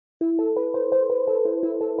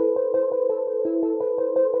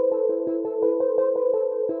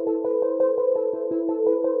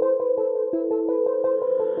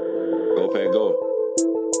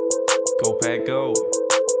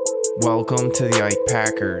Welcome to the Ike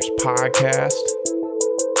Packers podcast.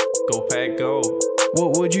 Go Pack Go.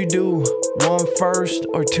 What would you do? 1 first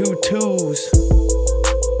or 2 twos?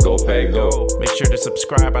 Go Pack Go. Make sure to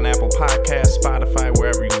subscribe on Apple Podcasts, Spotify,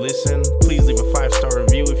 wherever you listen. Please leave a 5-star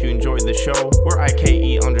review if you enjoyed the show. We're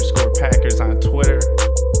IKE_Packers on Twitter.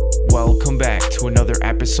 Welcome back to another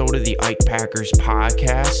episode of the Ike Packers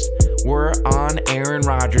podcast. We're on Aaron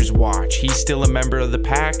Rodgers' watch. He's still a member of the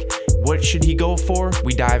pack. What should he go for?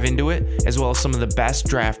 We dive into it, as well as some of the best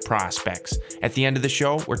draft prospects. At the end of the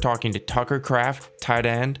show, we're talking to Tucker Kraft, tight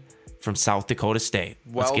end from South Dakota State.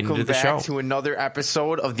 Let's get into the show. Welcome back to another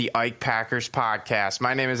episode of the Ike Packers podcast.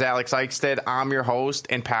 My name is Alex Eichstead. I'm your host,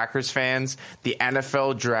 and Packers fans, the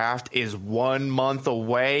NFL draft is 1 month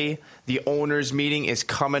away. The owners' meeting is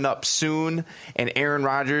coming up soon, and Aaron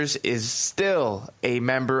Rodgers is still a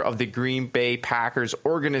member of the Green Bay Packers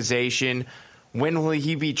organization. When will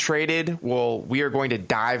he be traded? Well, we are going to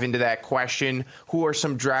dive into that question. Who are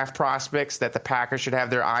some draft prospects that the Packers should have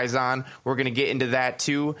their eyes on? We're going to get into that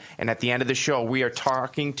too. And at the end of the show, we are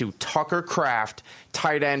talking to Tucker Kraft,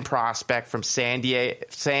 tight end prospect from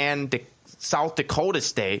South Dakota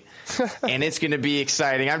State. And it's going to be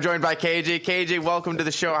exciting. I'm joined by KJ. KJ, welcome to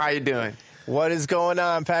the show. How you doing? What is going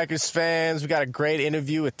on, Packers fans? We got a great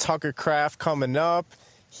interview with Tucker Kraft coming up.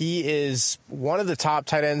 He is one of the top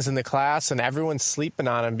tight ends in the class, and everyone's sleeping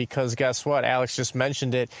on him because guess what? Alex just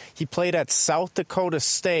mentioned it. He played at South Dakota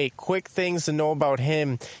State. Quick things to know about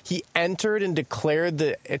him. He entered and declared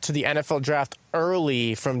to the NFL draft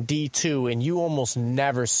early from D2, and you almost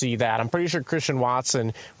never see that. I'm pretty sure Christian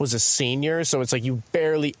Watson was a senior, so it's like you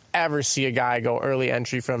barely ever see a guy go early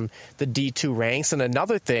entry from the D2 ranks. And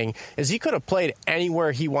another thing is he could have played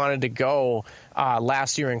anywhere he wanted to go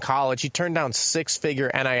last year in college. He turned down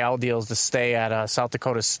 6-figure NIL deals to stay at South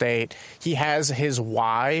Dakota State. He has his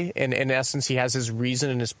why, and in essence, he has his reason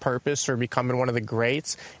and his purpose for becoming one of the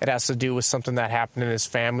greats. It has to do with something that happened in his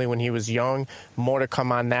family when he was young. More to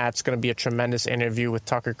come on that. It's going to be a tremendous interview with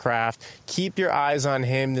Tucker Kraft. Keep your eyes on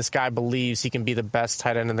him. This guy believes he can be the best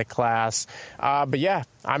tight end in the class. But yeah,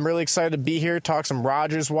 I'm really excited to be here, talk some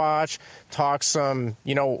Rodgers watch, talk some,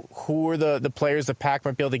 who are the players the Pack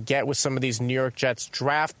might be able to get with some of these New York Jets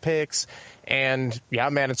draft picks. And yeah,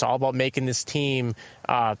 man, it's all about making this team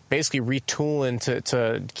basically retooling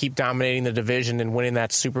to keep dominating the division and winning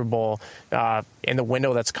that Super Bowl in the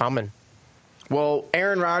window that's coming. Well,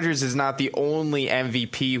 Aaron Rodgers is not the only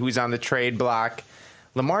MVP who's on the trade block.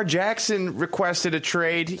 Lamar Jackson requested a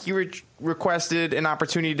trade. He requested an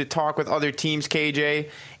opportunity to talk with other teams, KJ.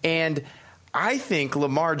 And I think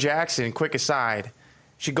Lamar Jackson, quick aside,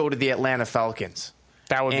 should go to the Atlanta Falcons.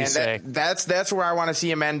 That would be sick. That's where I want to see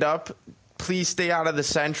him end up. Please stay out of the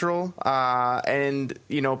Central and,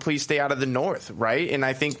 please stay out of the North, right? And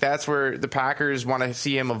I think that's where the Packers want to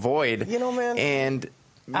see him avoid. Man.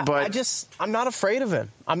 I'm not afraid of him.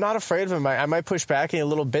 I might push back a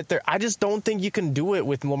little bit there. I just don't think you can do it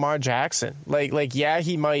with Lamar Jackson. Yeah,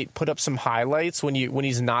 he might put up some highlights when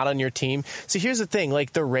he's not on your team. So here's the thing,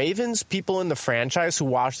 the Ravens, people in the franchise who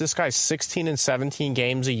watch this guy 16 and 17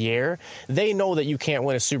 games a year, they know that you can't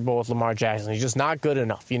win a Super Bowl with Lamar Jackson. He's just not good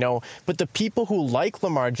enough, But the people who like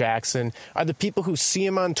Lamar Jackson are the people who see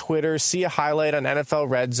him on Twitter, see a highlight on NFL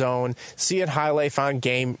Red Zone, see a highlight on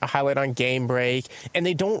Game Break, and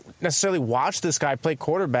they don't necessarily watch this guy play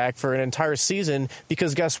quarterback for an entire season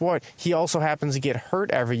because guess what? He also happens to get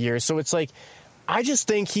hurt every year. So it's I just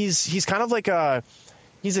think he's kind of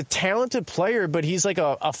he's a talented player, but he's like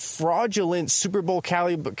a fraudulent Super Bowl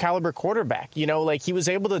caliber quarterback. He was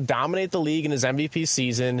able to dominate the league in his MVP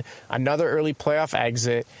season, another early playoff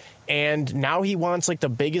exit, and now he wants the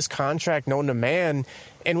biggest contract known to man.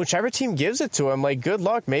 And whichever team gives it to him, good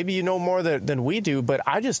luck. Maybe you know more than we do, but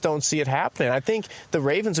I just don't see it happening. I think the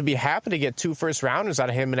Ravens would be happy to get 2 first-rounders out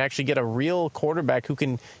of him and actually get a real quarterback who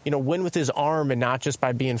can, win with his arm and not just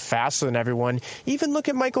by being faster than everyone. Even look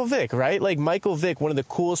at Michael Vick, right? Michael Vick, one of the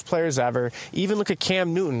coolest players ever. Even look at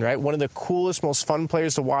Cam Newton, right? One of the coolest, most fun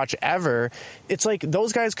players to watch ever. It's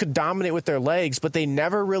those guys could dominate with their legs, but they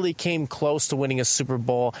never really came close to winning a Super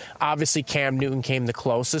Bowl. Obviously, Cam Newton came the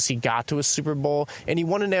closest. He got to a Super Bowl, and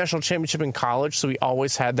he won a national championship in college, so he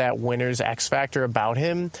always had that winner's X factor about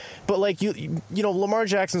him. But Lamar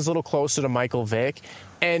Jackson's a little closer to Michael Vick,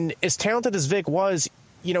 and as talented as Vick was,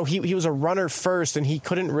 he was a runner first, and he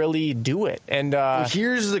couldn't really do it. And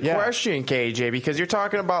here's the question, KJ, because you're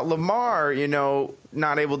talking about Lamar,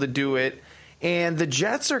 not able to do it. And the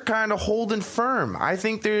Jets are kind of holding firm. I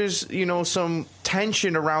think there's, some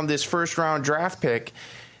tension around this first-round draft pick.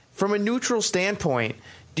 From a neutral standpoint,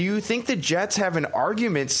 do you think the Jets have an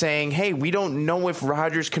argument saying, hey, we don't know if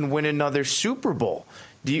Rodgers can win another Super Bowl?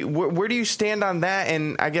 Where do you stand on that?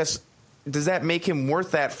 And I guess, does that make him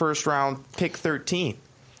worth that first round pick 13?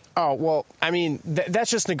 Oh, well, I mean,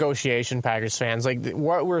 that's just negotiation, Packers fans. Like,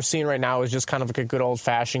 what we're seeing right now is just kind of like a good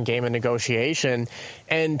old-fashioned game of negotiation.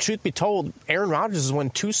 And truth be told, Aaron Rodgers has won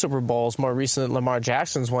 2 Super Bowls more recently than Lamar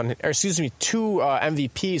Jackson's won, or excuse me, 2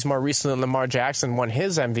 MVPs more recently than Lamar Jackson won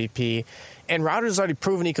his MVP. And Rodgers has already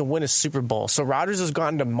proven he can win a Super Bowl. So Rodgers has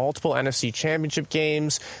gotten to multiple NFC championship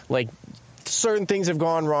games. Like, certain things have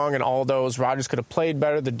gone wrong in all those. Rodgers could have played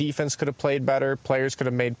better. The defense could have played better. Players could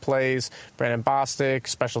have made plays. Brandon Bostic,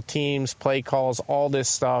 special teams, play calls, all this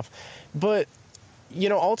stuff. But, you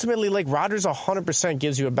know, ultimately, like, Rodgers 100%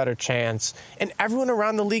 gives you a better chance. And everyone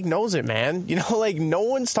around the league knows it, man. You know, like, no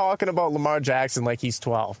one's talking about Lamar Jackson like he's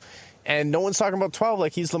 12. And no one's talking about 12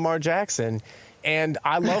 like he's Lamar Jackson. And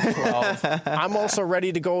I love 12. I'm also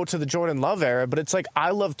ready to go to the Jordan Love era, but it's like I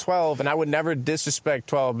love 12, and I would never disrespect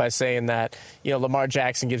 12 by saying that, you know, Lamar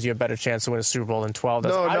Jackson gives you a better chance to win a Super Bowl than 12.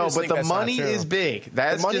 No, but the money is big.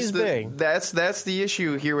 That's the money's big. That's the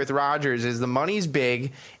issue here with Rodgers is the money's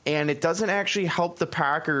big, and it doesn't actually help the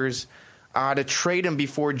Packers to trade him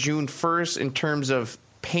before June 1st in terms of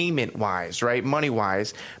payment-wise, right,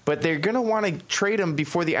 money-wise. But they're going to want to trade him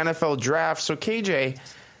before the NFL draft. So, KJ,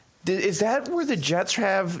 is that where the Jets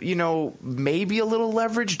have, you know, maybe a little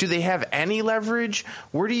leverage? Do they have any leverage?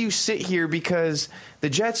 Where do you sit here? Because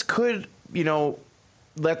the Jets could, you know,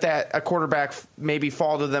 let a quarterback maybe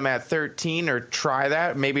fall to them at 13 or try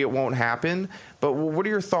that. Maybe it won't happen. But what are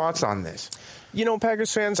your thoughts on this? You know,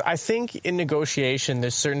 Packers fans, I think in negotiation,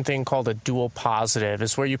 there's a certain thing called a dual positive.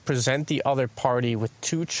 It's where you present the other party with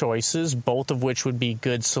 2 choices, both of which would be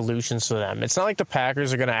good solutions to them. It's not like the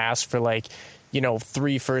Packers are going to ask for, like, you know,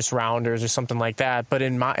 3 first-rounders or something like that. But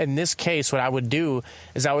in this case, what I would do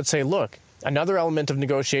is I would say, look, another element of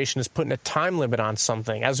negotiation is putting a time limit on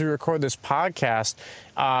something. As we record this podcast,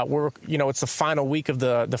 it's the final week of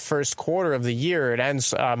the first quarter of the year. It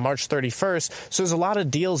ends March 31st. So there's a lot of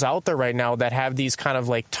deals out there right now that have these kind of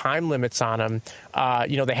like time limits on them.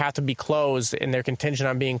 They have to be closed, and they're contingent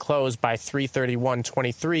on being closed by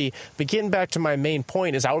 3/31/23. But getting back to my main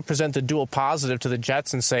point is I would present the dual positive to the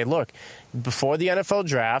Jets and say, look, before the NFL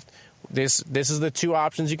draft, this is the 2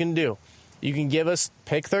 options you can do. You can give us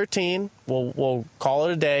pick 13, we'll call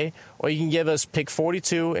it a day, or you can give us pick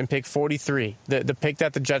 42 and pick 43, the pick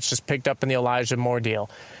that the Jets just picked up in the Elijah Moore deal.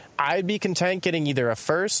 I'd be content getting either a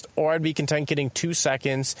first or I'd be content getting 2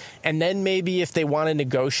 seconds. And then maybe if they want to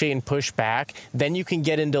negotiate and push back, then you can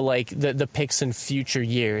get into like the picks in future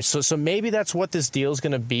years. So maybe that's what this deal is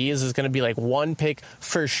going to be, is it's going to be like 1 pick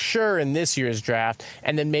for sure in this year's draft,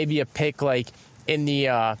 and then maybe a pick like in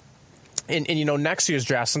the next year's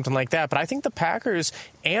draft, something like that. But I think the Packers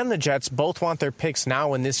and the Jets both want their picks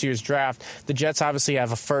now in this year's draft. The Jets obviously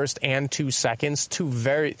have a first and 2 seconds,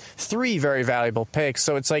 3 very valuable picks.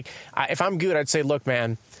 So it's like, if I'm good, I'd say, look,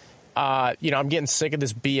 man, I'm getting sick of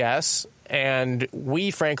this BS. And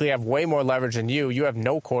we, frankly, have way more leverage than you. You have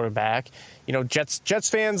no quarterback. You know, Jets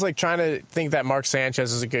fans like trying to think that Mark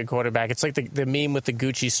Sanchez is a good quarterback. It's like the meme with the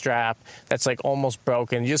Gucci strap that's like almost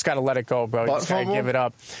broken. You just got to let it go, bro. You just got to give it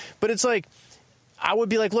up. But it's like, I would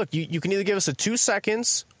be like, look, you can either give us the 2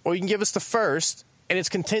 seconds or you can give us the first, and it's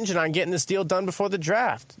contingent on getting this deal done before the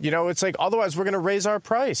draft. You know, it's like, otherwise we're going to raise our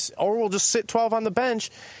price, or we'll just sit 12 on the bench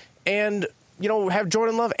and have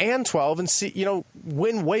Jordan Love and 12 and see,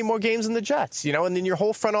 win way more games than the Jets, and then your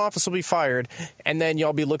whole front office will be fired, and then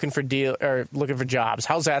y'all be looking for jobs.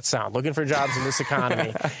 How's that sound? Looking for jobs in this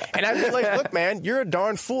economy. And I'd be like, look, man, you're a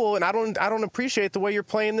darn fool, and I don't appreciate the way you're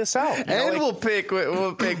playing this out. We'll pick 15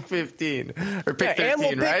 or pick 15, and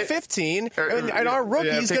we'll right? pick 15, and our rookie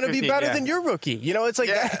is going to be better than your rookie. It's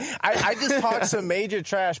like I just talk some major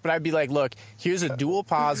trash, but I'd be like, look, here's a dual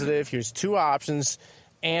positive. Here's 2 options.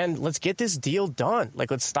 And let's get this deal done.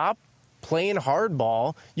 Like, let's stop playing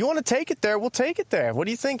hardball. You want to take it there, we'll take it there. What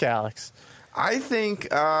do you think, Alex? I think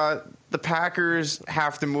the Packers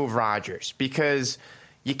have to move Rodgers because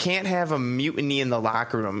you can't have a mutiny in the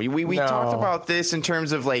locker room. We talked about this in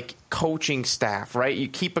terms of, like, coaching staff, right? You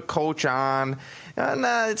keep a coach on.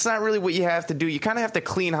 No, it's not really what you have to do. You kind of have to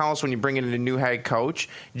clean house when you bring in a new head coach,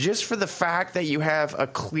 just for the fact that you have a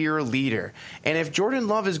clear leader. And if Jordan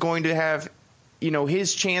Love is going to have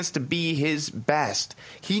his chance to be his best,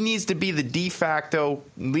 he needs to be the de facto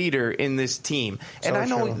leader in this team. And I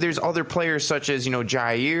know there's other players such as,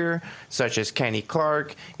 Jair, such as Kenny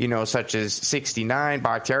Clark, such as 69,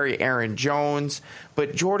 Bakhtiari, Aaron Jones.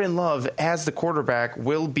 but Jordan Love, as the quarterback,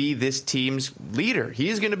 will be this team's leader.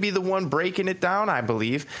 He's going to be the one breaking it down, I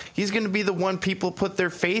believe. He's going to be the one people put their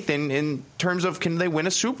faith in terms of can they win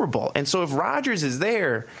a Super Bowl. And so if Rodgers is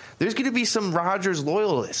there's going to be some Rodgers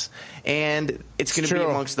loyalists. And it's going to be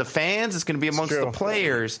amongst the fans. It's going to be amongst the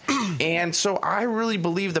players. And so I really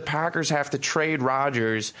believe the Packers have to trade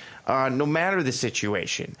Rodgers no matter the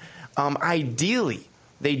situation. Ideally,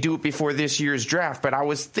 they do it before this year's draft, but I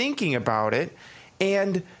was thinking about it,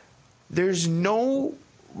 and there's no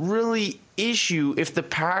really issue if the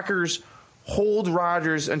Packers hold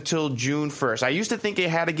Rodgers until June 1st. I used to think they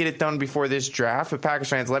had to get it done before this draft, but Packers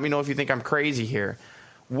fans, let me know if you think I'm crazy here.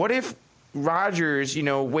 What if Rodgers,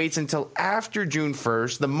 waits until after June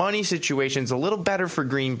 1st, the money situation's a little better for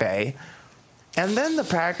Green Bay, and then the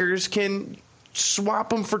Packers can swap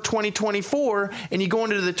them for 2024, and you go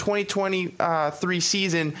into the 2023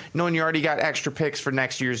 season knowing you already got extra picks for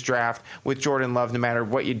next year's draft with Jordan Love no matter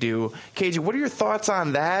what you do. KJ, what are your thoughts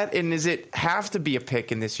on that, and does it have to be a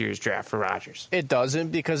pick in this year's draft for Rodgers? It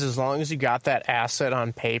doesn't, because as long as you got that asset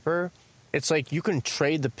on paper, it's like you can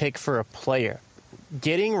trade the pick for a player.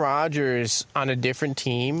 Getting Rodgers on a different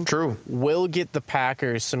team will get the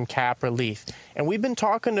Packers some cap relief. And we've been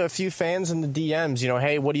talking to a few fans in the DMs,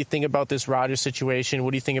 hey, what do you think about this Rodgers situation?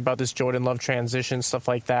 What do you think about this Jordan Love transition, stuff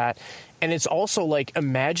like that? And it's also like,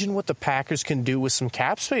 imagine what the Packers can do with some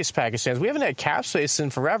cap space, Packers fans. We haven't had cap space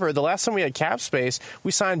in forever. The last time we had cap space,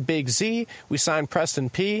 we signed Big Z, we signed Preston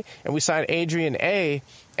P, and we signed Adrian A.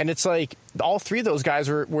 And it's like all three of those guys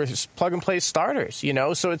were plug-and-play starters,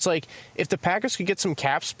 So it's like if the Packers could get some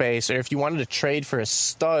cap space, or if you wanted to trade for a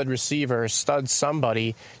stud receiver, a stud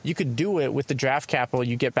somebody, you could do it with the draft capital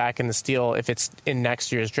you get back in the steal if it's in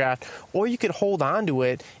next year's draft. Or you could hold on to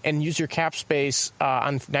it and use your cap space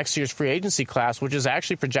on next year's free agency class, which is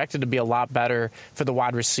actually projected to be a lot better for the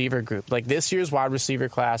wide receiver group. Like this year's wide receiver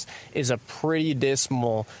class is a pretty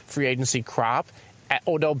dismal free agency crop.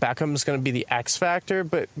 Odell Beckham is going to be the X factor,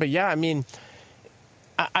 but yeah, I mean,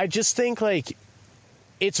 I just think like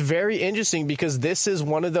it's very interesting because this is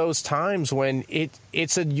one of those times when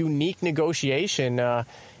it's a unique negotiation.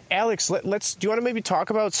 Alex, do you want to maybe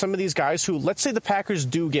talk about some of these guys who, let's say the Packers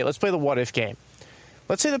do get, let's play the what if game.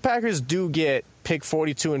 Let's say the Packers do get pick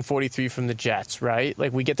 42 and 43 from the Jets, right?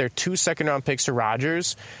 Like we get their 2 second-round picks to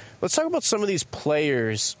Rodgers. Let's talk about some of these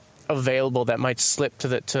players available that might slip to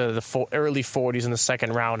the early 40s in the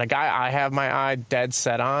second round. A guy I have my eye dead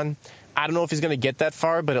set on. I don't know if he's going to get that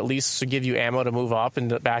far, but at least to give you ammo to move up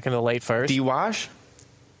and back in the late first. D-Wash?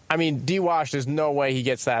 I mean, D-Wash, there's no way he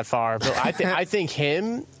gets that far. But I think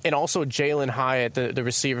him and also Jalen Hyatt, the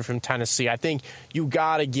receiver from Tennessee, I think you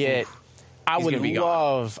got to get... I would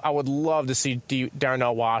love to see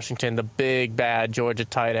Darnell Washington, the big, bad Georgia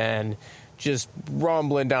tight end, just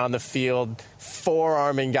rumbling down the field,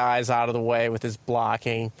 forearming guys out of the way with his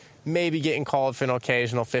blocking, maybe getting called for an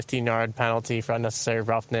occasional 15-yard penalty for unnecessary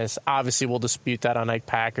roughness. Obviously, we'll dispute that on Ike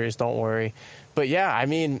Packers, don't worry. But, yeah, I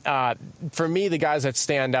mean, for me, the guys that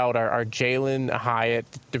stand out are Jalen Hyatt,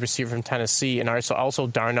 the receiver from Tennessee, and also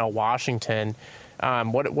Darnell Washington.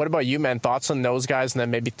 What about you, man? Thoughts on those guys, and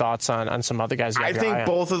then maybe thoughts on some other guys? I think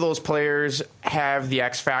both of those players have the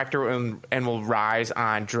X factor and will rise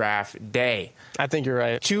on draft day. I think you're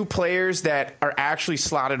right. 2 players that are actually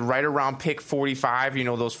slotted right around pick 45,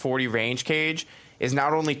 those 40 range cage, is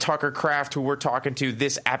not only Tucker Kraft, who we're talking to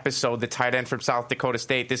this episode, the tight end from South Dakota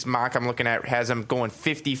State. This mock I'm looking at has him going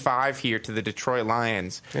 55 here to the Detroit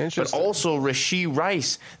Lions. But also Rashee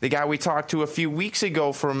Rice, the guy we talked to a few weeks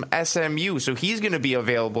ago from SMU. So he's going to be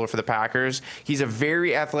available for the Packers. He's a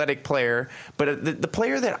very athletic player. But the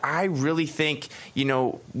player that I really think,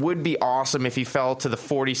 would be awesome if he fell to the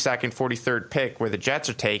 42nd, 43rd pick where the Jets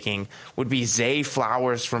are taking would be Zay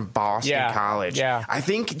Flowers from Boston College. Yeah. I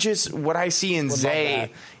think just what I see in Zay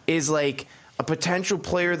is like a potential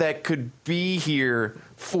player that could be here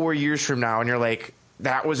 4 years from now, and you're like,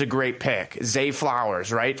 that was a great pick. Zay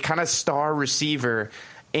Flowers, right? Kind of star receiver.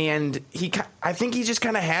 And I think he just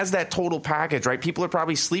kind of has that total package, right? People are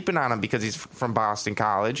probably sleeping on him because he's from Boston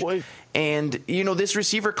College. And, this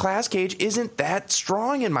receiver class cage isn't that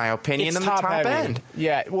strong, in my opinion, in the top end.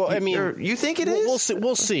 Yeah, well, I mean... You think it is?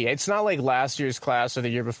 We'll see. It's not like last year's class or the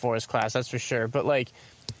year before's class, that's for sure. But, like...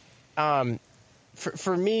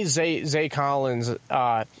 For me, Zay Collins,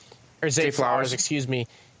 or Zay Flowers, excuse me,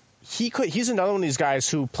 he's another one of these guys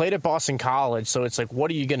who played at Boston College, so it's like,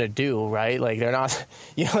 what are you going to do, right? Like, they're not,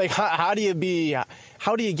 like, how do you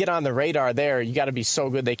how do you get on the radar there? You got to be so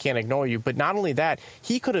good they can't ignore you. But not only that,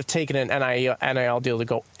 he could have taken an NIL deal to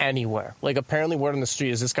go anywhere. Like, apparently word on the street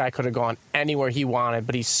is this guy could have gone anywhere he wanted,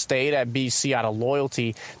 but he stayed at BC out of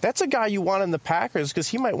loyalty. That's a guy you want in the Packers because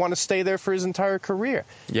he might want to stay there for his entire career.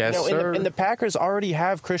 Yes, sir. And the Packers already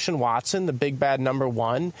have Christian Watson, the big bad number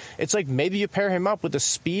one. It's like maybe you pair him up with the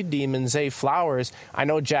speed demon Zay Flowers. I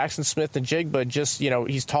know Jackson Smith-Njigba just,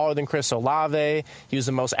 he's taller than Chris Olave. He was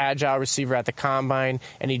the most agile receiver at the Combine,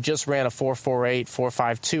 and he just ran a 4.48,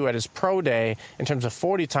 4.52 at his pro day in terms of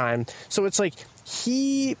 40 time. So it's like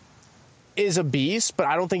he is a beast, but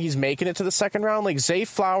I don't think he's making it to the second round. Like Zay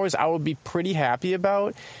Flowers, I would be pretty happy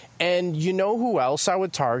about. And you know who else I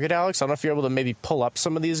would target, Alex? I don't know if you're able to maybe pull up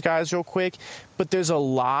some of these guys real quick, but there's a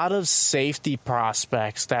lot of safety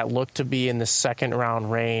prospects that look to be in the second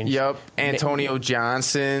round range. Yep. Antonio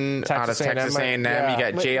Johnson out of Texas A&M. Yeah.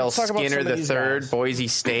 You got J.L. Skinner the third, guys. Boise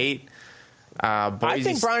State. I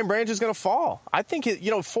think Brian Branch is going to fall. I think,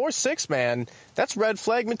 4-6, man, that's red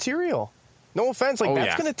flag material. No offense.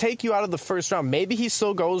 That's going to take you out of the first round. Maybe he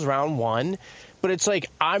still goes round one, but it's like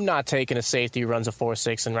I'm not taking a safety who runs a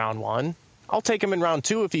 4.6 in round one. I'll take him in round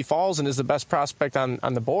two if he falls and is the best prospect on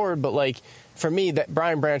the board. But, for me, that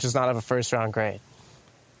Brian Branch does not have a first-round grade.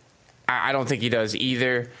 I don't think he does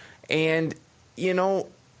either. And,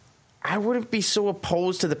 I wouldn't be so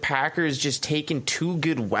opposed to the Packers just taking two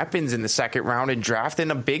good weapons in the second round and drafting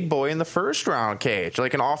a big boy in the first round, Cage,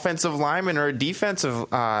 like an offensive lineman or a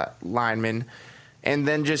defensive lineman, and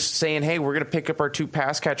then just saying, hey, we're going to pick up our two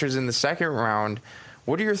pass catchers in the second round.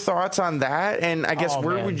 What are your thoughts on that? And I guess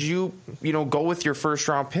would you, go with your first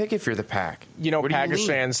round pick if you're the Pack? Packers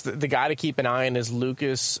fans, the guy to keep an eye on is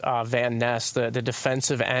Lucas Van Ness, the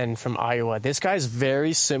defensive end from Iowa. This guy's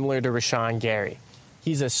very similar to Rashawn Gary.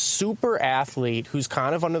 He's a super athlete who's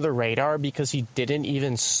kind of under the radar because he didn't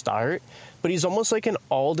even start, but he's almost like an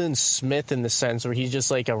Aldon Smith in the sense where he's just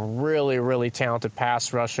like a really, really talented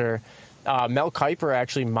pass rusher. Mel Kiper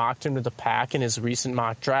actually mocked him to the Pack in his recent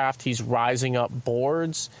mock draft. He's rising up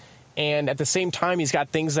boards, and at the same time, he's got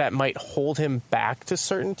things that might hold him back to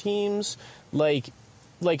certain teams, like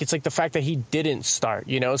it's like the fact that he didn't start,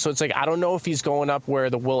 So it's like I don't know if he's going up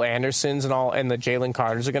where the Will Andersons and the Jalen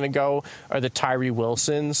Carters are going to go, or the Tyree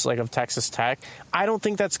Wilsons of Texas Tech. I don't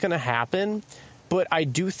think that's going to happen, but I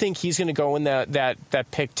do think he's going to go in that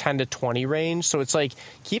pick 10 to 20 range. So it's like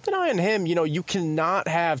keep an eye on him. You cannot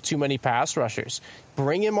have too many pass rushers.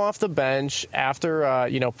 Bring him off the bench after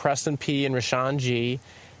Preston P and Rashawn G.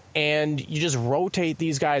 And you just rotate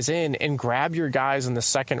these guys in and grab your guys in the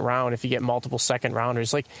second round if you get multiple second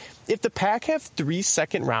rounders. Like, if the Pack have 3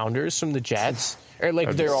 second rounders from the Jets, or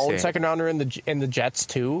their own second rounder in the Jets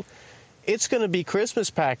too, it's going to be Christmas,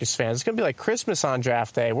 Packers fans. It's going to be like Christmas on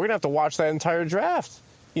draft day. We're going to have to watch that entire draft.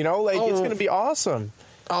 It's going to be awesome.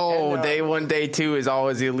 Oh, day one, day two is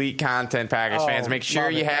always elite content, Packers fans. Make sure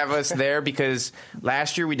you have us there because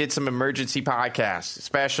last year we did some emergency podcasts,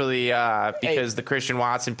 especially because the Christian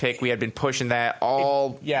Watson pick, we had been pushing that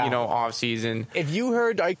all, off season. If you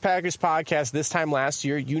heard Ike Packers podcast this time last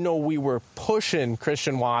year, we were pushing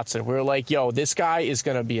Christian Watson. We were like, yo, this guy is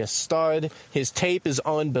going to be a stud. His tape is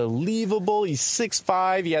unbelievable. He's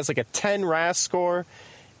 6'5". He has a 10 RAS score,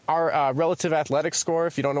 our relative athletic score,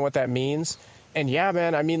 if you don't know what that means. And yeah,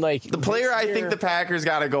 man, the player I think the Packers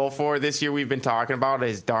got to go for this year we've been talking about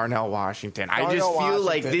is Darnell Washington. I just feel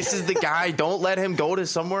like this is the guy. Don't let him go to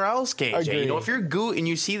somewhere else, KJ. If you're good and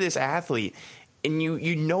you see this athlete and you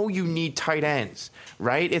need tight ends,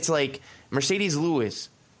 right? It's like Mercedes Lewis.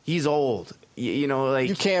 He's old.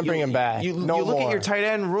 You can't bring him back. You look at your tight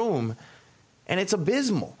end room and it's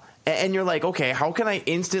abysmal. And you're like, okay, how can I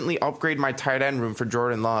instantly upgrade my tight end room for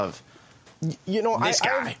Jordan Love? This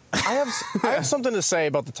guy. I have something to say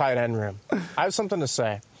about the tight end room. I have something to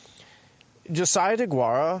say. Josiah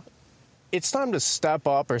DeGuara, it's time to step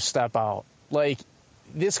up or step out.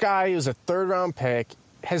 This guy is a third-round pick,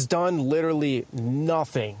 has done literally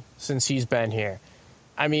nothing since he's been here.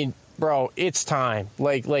 Bro, it's time.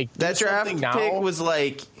 That draft now, pick was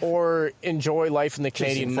or enjoy life in the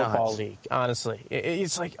Canadian Football League. Honestly,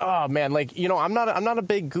 it's oh man, I'm not a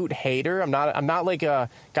big Goot hater. I'm not like a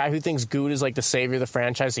guy who thinks Goot is the savior of the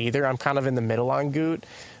franchise either. I'm kind of in the middle on Goot.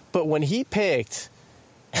 But when he picked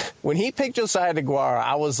Josiah DeGuara,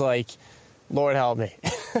 I was like, Lord help me.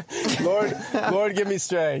 Lord, give me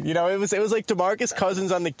strength. You know, it was like DeMarcus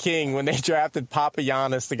Cousins on the King when they drafted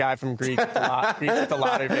Papagiannis, the guy from Greek with the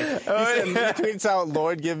lottery pick. He tweets out,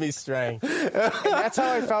 "Lord, give me strength." And that's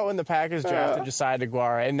how I felt when the Packers drafted Josiah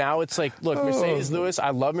DeGuara. And now it's like, look, Mercedes Lewis.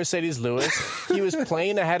 I love Mercedes Lewis. He was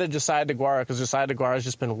playing ahead of Josiah DeGuara because Josiah DeGuara has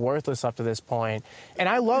just been worthless up to this point. And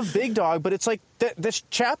I love Big Dog, but it's like this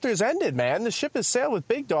chapter's ended, man. The ship has sailed with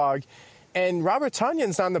Big Dog. And Robert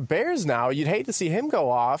Tonyan's on the Bears now. You'd hate to see him go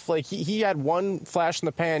off. Like, he had one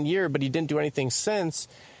flash-in-the-pan year, but he didn't do anything since.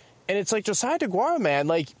 And it's like, Josiah DeGuara, man,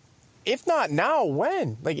 like, if not now,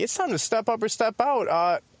 when? Like, it's time to step up or step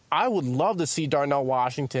out. I would love to see Darnell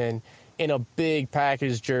Washington in a big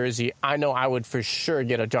Packers jersey. I know I would for sure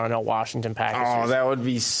get a Darnell Washington Packers jersey. Oh, that would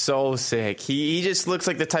be so sick. He just looks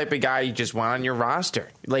like the type of guy you just want on your roster.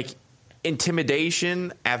 Like,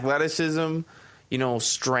 intimidation, athleticism, you know,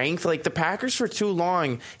 strength. Like, the Packers for too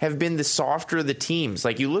long have been the softer of the teams.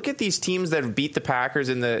 Like, you look at these teams that have beat the Packers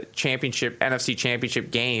in the NFC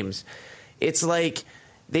championship games, it's like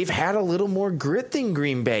they've had a little more grit than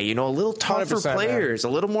Green Bay, you know, a little tougher players, a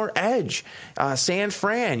little more edge. San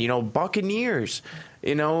Fran, you know, Buccaneers,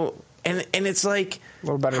 you know, and it's like,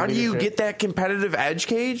 how do you get that competitive edge,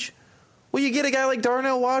 Cage? Well, you get a guy like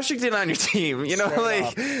Darnell Washington on your team, you know,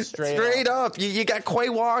 straight up. You got Quay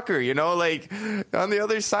Walker, you know, like on the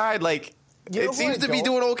other side, like it seems to be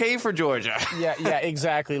doing okay for Georgia. Yeah,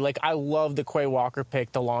 exactly. Like, I love the Quay Walker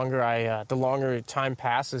pick. The longer time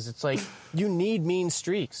passes, it's like you need mean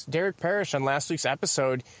streaks. Derek Parrish on last week's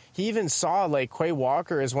episode, he even saw like Quay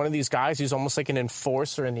Walker as one of these guys who's almost like an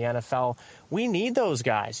enforcer in the NFL. We need those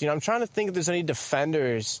guys. You know, I'm trying to think if there's any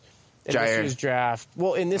defenders in this year's draft.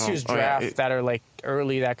 Well, in this year's draft that are like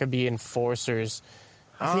early that could be enforcers.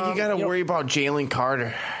 I think you got to worry about Jalen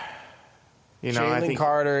Carter. You know, Jalen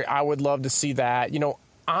Carter, I would love to see that. You know,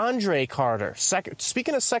 Andre Carter.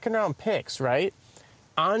 Speaking of second-round picks, right?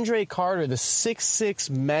 Andre Carter, the 6'6"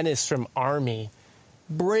 menace from Army.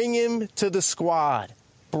 Bring him to the squad.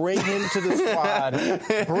 Bring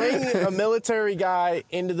a military guy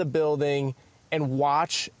into the building and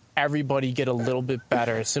watch everybody get a little bit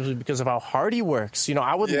better simply because of how hard he works. You know,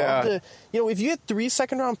 I would love to, you know, if you had 3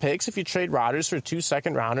 second-round picks, if you trade Rodgers for 2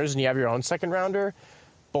 second-rounders and you have your own second-rounder,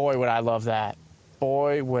 boy, would I love that.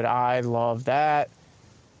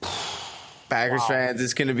 Packers fans,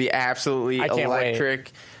 it's going to be absolutely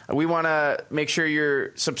electric. We want to make sure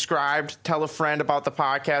you're subscribed. Tell a friend about the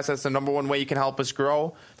podcast. That's the number one way you can help us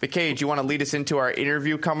grow. But, Cage, you want to lead us into our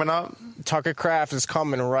interview coming up? Tucker Kraft is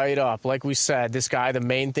coming right up. Like we said, this guy, the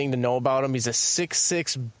main thing to know about him, he's a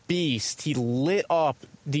 6'6" beast. He lit up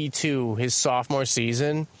D2 his sophomore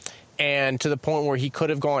season, and to the point where he could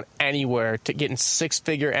have gone anywhere to getting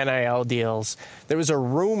 6-figure NIL deals. There was a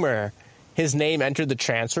rumor his name entered the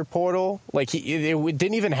transfer portal. Like, it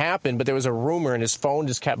didn't even happen, but there was a rumor, and his phone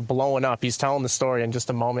just kept blowing up. He's telling the story in just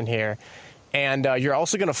a moment here. And you're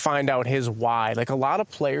also going to find out his why. Like, a lot of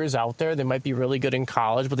players out there, they might be really good in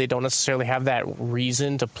college, but they don't necessarily have that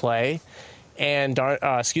reason to play. And,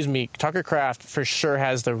 Tucker Kraft for sure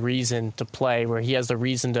has the reason to play, where he has the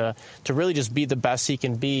reason to really just be the best he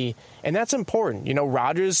can be. And that's important. You know,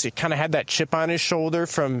 Rodgers kind of had that chip on his shoulder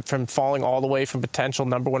from falling all the way from potential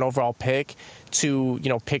number 1 overall pick to, you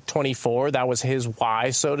know, pick 24. That was his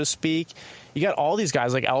why, so to speak. You got all these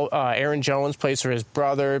guys like Aaron Jones plays for his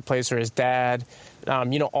brother, plays for his dad.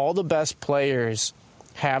 You know, all the best players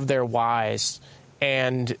have their whys.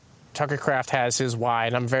 And Tucker Kraft has his why,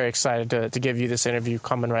 and I'm very excited to give you this interview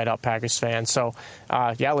coming right up, Packers fans. So,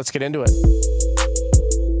 let's get into it.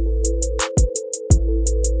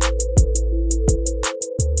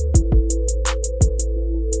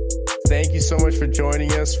 Thank you so much for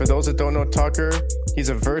joining us. For those that don't know Tucker, he's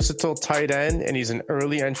a versatile tight end, and he's an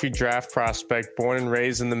early entry draft prospect born and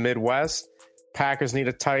raised in the Midwest. Packers need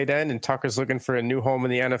a tight end, and Tucker's looking for a new home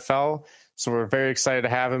in the NFL. So we're very excited to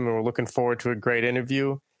have him, and we're looking forward to a great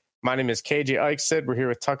interview. My name is KJ Eichstead. We're here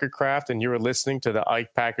with Tucker Kraft, and you are listening to the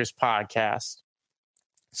Ike Packers podcast.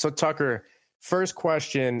 So, Tucker, first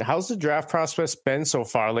question, how's the draft process been so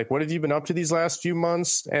far? Like, what have you been up to these last few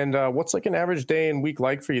months? And what's like an average day and week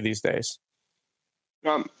like for you these days?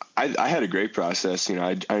 I had a great process. You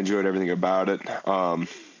know, I enjoyed everything about it.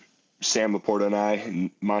 Sam Laporta and I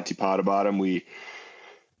and Monty Potterbottom, we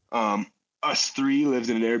us three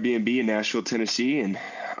lived in an Airbnb in Nashville, Tennessee, and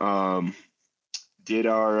did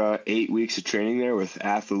our 8 weeks of training there with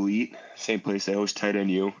Athlete, same place I host Tight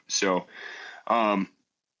End U. So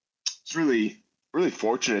it's really, really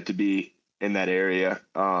fortunate to be in that area,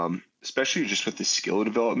 especially just with the skill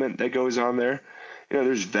development that goes on there. You know,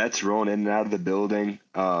 there's vets rolling in and out of the building,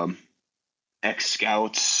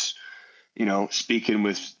 ex-scouts, speaking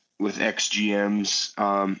with ex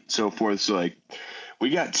GMs, so forth. So like, we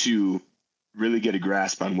got to really get a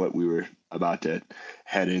grasp on what we were about to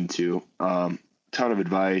head into. Ton of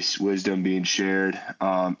advice, wisdom being shared,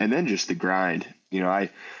 and then just the grind. I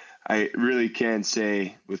really can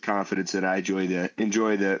say with confidence that I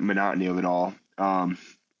enjoy the monotony of it all. I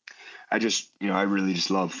really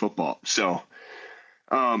just love football. So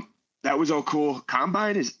that was all cool.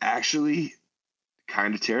 Combine is actually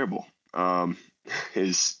kind of terrible.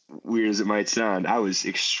 As weird as it might sound, I was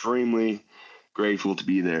extremely grateful to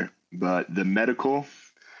be there. But the medical,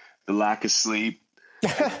 the lack of sleep,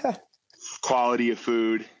 quality of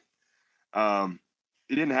food, it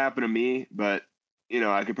didn't happen to me, but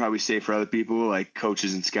I could probably say for other people, like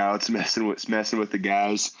coaches and scouts messing with the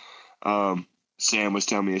guys. Sam was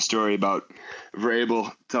telling me a story about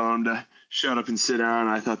Vrabel telling him to shut up and sit down.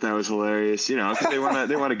 I thought that was hilarious, because they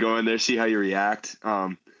want to go in there, see how you react.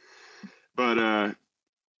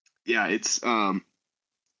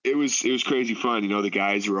 It was crazy fun. The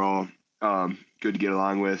guys were all good to get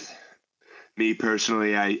along with. Me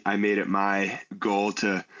personally, I made it my goal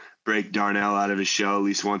to break Darnell out of his shell at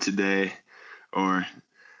least once a day, or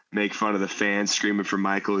make fun of the fans screaming for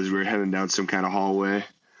Michael as we were heading down some kind of hallway.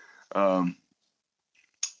 All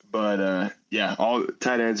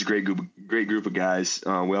tight ends, great group of guys.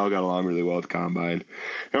 We all got along really well at the combine.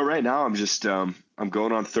 Right now I'm just I'm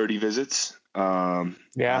going on 30 visits. I'm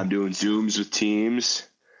doing Zooms with teams.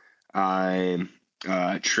 I'm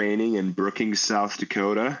training in Brookings, South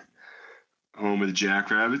Dakota, home of the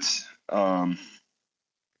Jackrabbits. I'm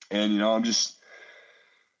just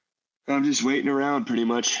waiting around pretty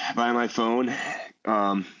much by my phone.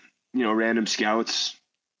 Random scouts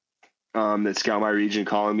that scout my region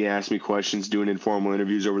calling me, asking me questions, doing informal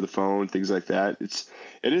interviews over the phone, things like that.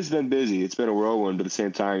 It has been busy. It's been a whirlwind, but at the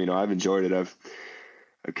same time, I've enjoyed it. I've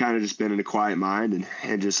kind of just been in a quiet mind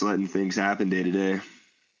and just letting things happen day to day.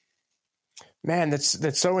 Man,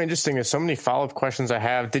 that's so interesting. There's so many follow-up questions I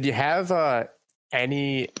have. Did you have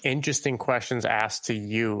any interesting questions asked to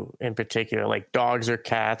you in particular, like dogs or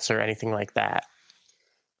cats or anything like that?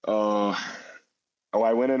 I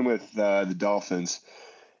went in with the Dolphins,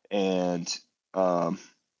 and Coach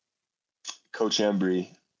Embry,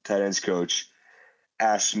 tight ends coach,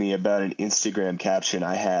 asked me about an Instagram caption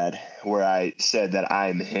I had where I said that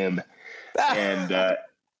I'm him. And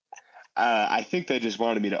I think they just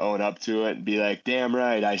wanted me to own up to it and be like, damn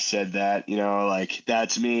right, I said that,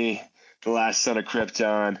 that's me, the last son of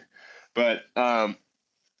Krypton. But no,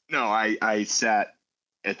 I sat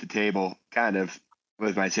at the table kind of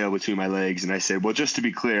with my tail between my legs, and I said, well, just to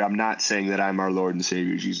be clear, I'm not saying that I'm our Lord and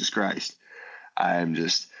Savior, Jesus Christ. I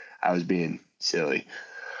was being silly.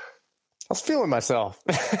 I was feeling myself.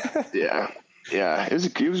 Yeah. It was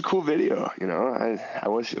a cool video. I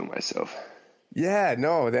was feeling myself. Yeah,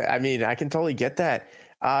 no, I can totally get that.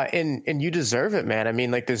 And you deserve it,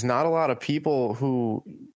 man. There's not a lot of people who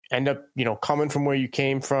end up, coming from where you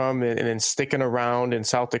came from and then sticking around in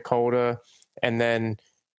South Dakota. And then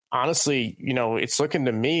honestly, it's looking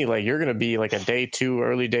to me like you're going to be like a day 2,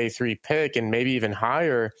 early day 3 pick and maybe even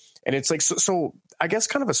higher. And it's like, so I guess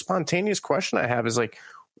kind of a spontaneous question I have is like,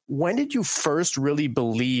 when did you first really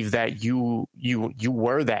believe that you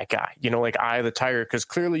were that guy, like eye of the tiger? Because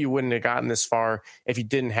clearly you wouldn't have gotten this far if you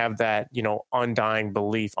didn't have that, undying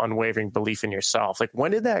belief, unwavering belief in yourself. Like,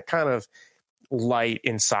 when did that kind of light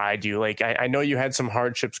inside you? Like, I know you had some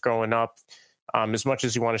hardships growing up, as much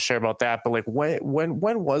as you want to share about that, but like, when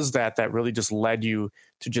was that really just led you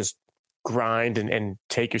to just grind and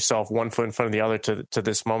take yourself one foot in front of the other to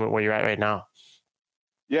this moment where you're at right now?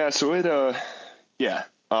 Yeah. So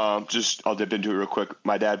I'll dip into it real quick.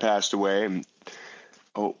 My dad passed away.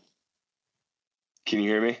 Can you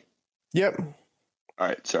hear me? Yep. All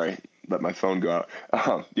right. Sorry. Let my phone go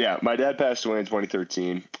out. My dad passed away in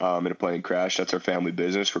 2013 in a plane crash. That's our family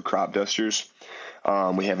business. We're crop dusters.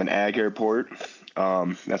 We have an ag airport.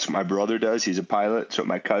 That's what my brother does. He's a pilot. That's what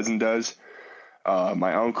my cousin does.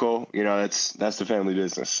 My uncle, that's the family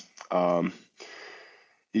business.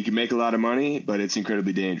 You can make a lot of money, but it's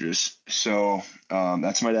incredibly dangerous. So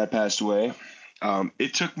that's my dad passed away.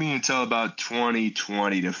 It took me until about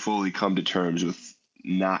 2020 to fully come to terms with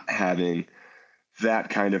not having that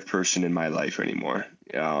kind of person in my life anymore.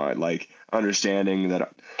 Like understanding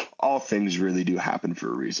that all things really do happen for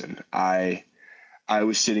a reason. I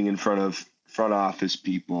was sitting in front of front office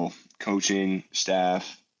people, coaching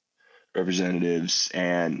staff, representatives,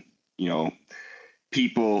 and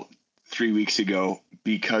people 3 weeks ago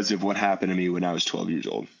because of what happened to me when I was 12 years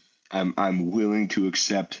old. I'm willing to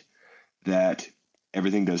accept that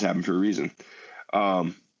everything does happen for a reason.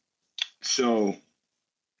 So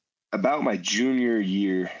about my junior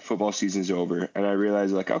year, football season's over, and I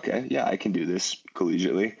realized like, okay, yeah, I can do this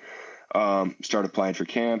collegiately. Start applying for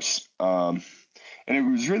camps. And it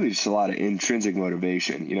was really just a lot of intrinsic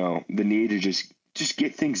motivation, the need to just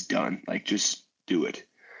get things done, like just do it.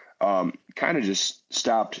 Kind of just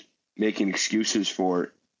stopped making excuses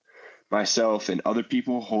for myself and other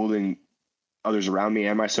people, holding others around me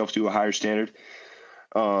and myself to a higher standard.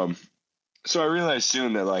 So I realized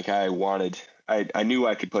soon that like I knew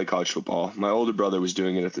I could play college football. My older brother was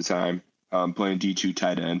doing it at the time, playing D2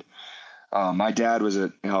 tight end. My dad was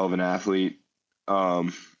a hell of an athlete.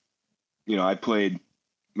 I played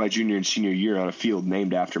my junior and senior year on a field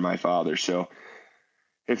named after my father. So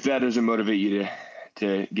if that doesn't motivate you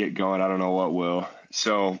to get going, I don't know what will.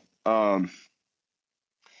 So I've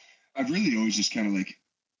really always just kind of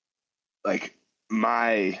like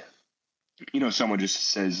my, someone just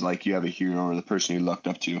says like you have a hero or the person you looked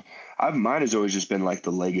up to. Mine has always just been like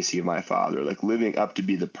the legacy of my father, like living up to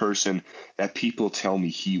be the person that people tell me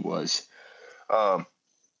he was.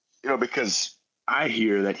 Because I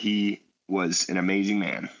hear that he was an amazing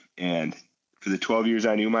man. And for the 12 years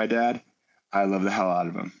I knew my dad, I loved the hell out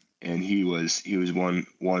of him. And he was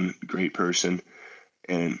one great person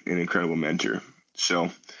and an incredible mentor.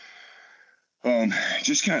 So,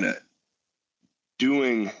 just kind of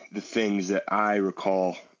doing the things that I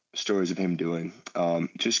recall stories of him doing,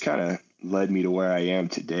 just kind of led me to where I am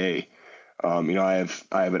today. I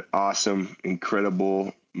have an awesome,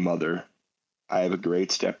 incredible mother. I have a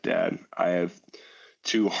great stepdad. I have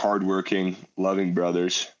two hardworking, loving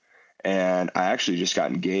brothers, and I actually just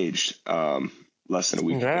got engaged less than a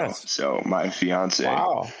week ago. So my fiance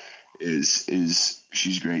is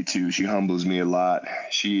she's great too. She humbles me a lot.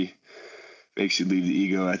 She makes you leave the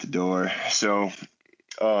ego at the door. So,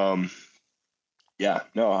 I'm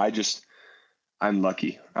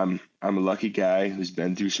lucky. I'm a lucky guy who's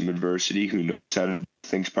been through some adversity, who knows how to do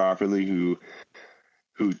things properly, who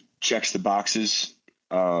checks the boxes,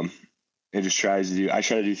 and just I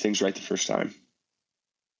try to do things right the first time.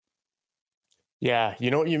 Yeah. You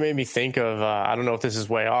know what you made me think of? I don't know if this is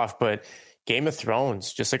way off, but Game of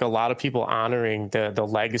Thrones, just like a lot of people honoring the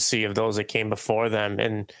legacy of those that came before them.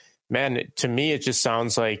 And man, to me, it just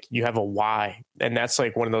sounds like you have a why. And that's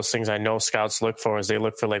like one of those things I know scouts look for, is they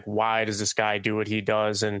look for like, why does this guy do what he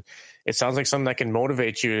does? And it sounds like something that can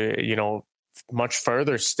motivate you, much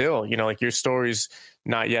further still, like your story's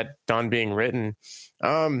not yet done being written.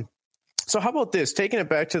 So how about this, taking it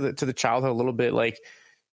back to the childhood a little bit, like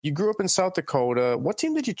you grew up in South Dakota. What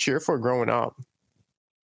team did you cheer for growing up?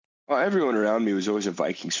 Well, everyone around me was always a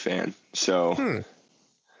Vikings fan. So,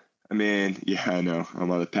 I mean, yeah, I know. I'm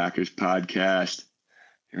on the Packers podcast.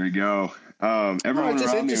 Here we go. Everyone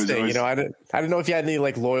just around me was always... I didn't know if you had any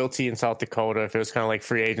like loyalty in South Dakota, if it was kind of like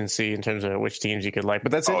free agency in terms of which teams you could like.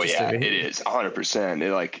 But that's interesting. Oh yeah, it is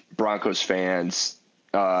 100%. Like Broncos fans,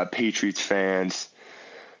 Patriots fans,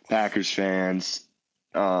 Packers fans.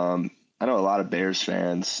 I know a lot of Bears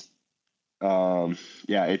fans. The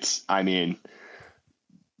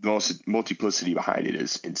multiplicity behind it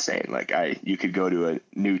is insane. Like you could go to a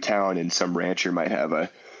new town and some rancher might have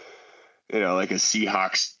like a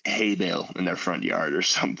Seahawks hay bale in their front yard or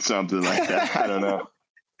something like that. I don't know.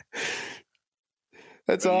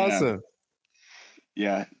 That's awesome.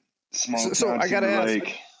 Yeah. Small. So I gotta ask,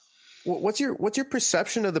 what's your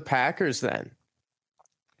perception of the Packers then?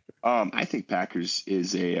 I think Packers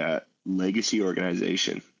is a legacy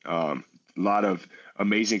organization. A lot of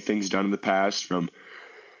amazing things done in the past, from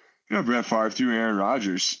Brett Favre through Aaron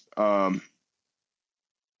Rodgers.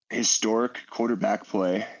 Historic quarterback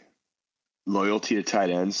play, loyalty to tight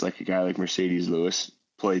ends, like a guy like Mercedes Lewis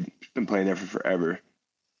been playing there for forever.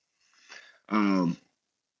 Open.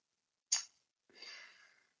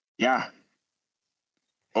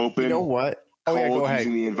 You know what? Cold, go ahead.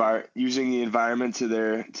 Using the environment to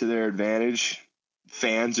their advantage.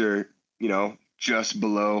 Fans are, just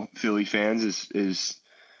below Philly fans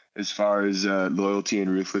as far as loyalty and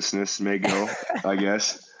ruthlessness may go, I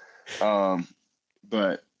guess.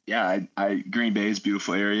 But yeah, Green Bay is a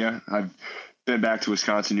beautiful area. I've been back to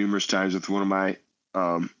Wisconsin numerous times with one of my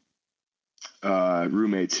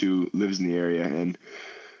roommates who lives in the area, and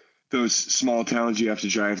those small towns you have to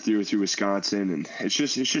drive through Wisconsin, and it's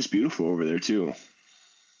just beautiful over there too.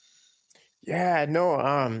 Yeah, no,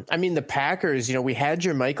 I mean, the Packers, we had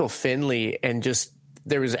your Michael Finley, and just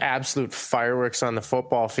there was absolute fireworks on the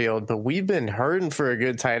football field, but we've been hurting for a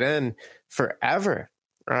good tight end forever.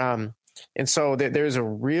 And so there's a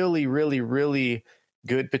really, really, really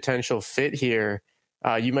good potential fit here.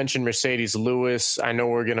 You mentioned Mercedes Lewis. I know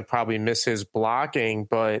we're going to probably miss his blocking,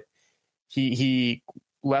 but he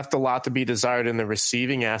left a lot to be desired in the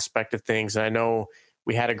receiving aspect of things. And I know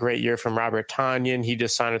we had a great year from Robert Tonyan. He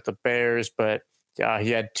just signed with the Bears, but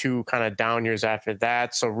he had 2 kind of down years after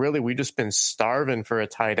that. So really, we've just been starving for a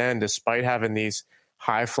tight end despite having these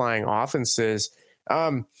high-flying offenses.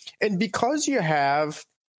 And because you have,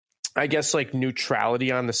 I guess, like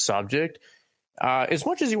neutrality on the subject, as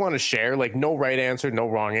much as you want to share, like no right answer, no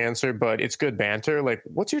wrong answer, but it's good banter. Like,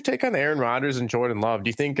 what's your take on Aaron Rodgers and Jordan Love? Do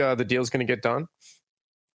you think the deal's going to get done?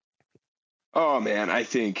 Oh man, I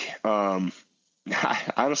think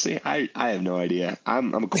honestly, I have no idea.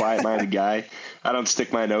 I'm a quiet-minded guy. I don't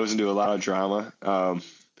stick my nose into a lot of drama.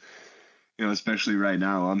 Especially right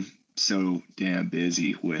now, I'm so damn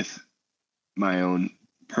busy with my own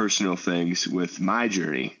personal things with my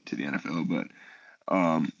journey to the NFL. But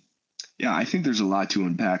yeah, I think there's a lot to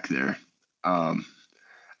unpack there.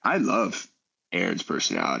 I love Aaron's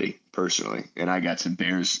personality personally, and I got some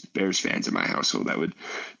Bears fans in my household that would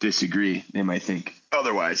disagree. They might think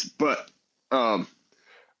otherwise, but I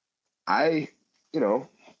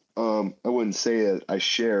wouldn't say that I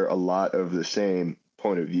share a lot of the same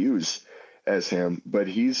point of views as him, but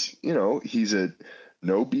he's a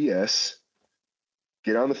no BS,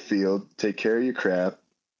 get on the field, take care of your crap,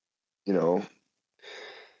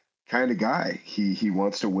 kind of guy. He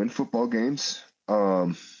wants to win football games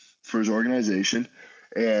for his organization,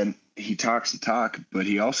 and he talks the talk, but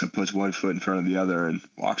he also puts one foot in front of the other and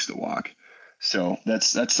walks the walk. So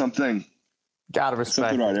that's something. Gotta respect.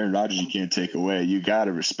 Something about Aaron Rodgers you can't take away. You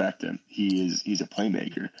gotta respect him. He's a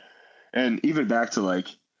playmaker, and even back to I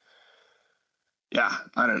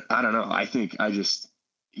don't know. I think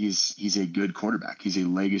he's a good quarterback. He's a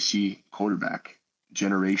legacy quarterback,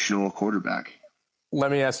 generational quarterback.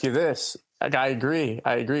 Let me ask you this. I agree.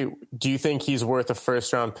 Do you think he's worth a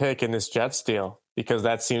first-round pick in this Jets deal? Because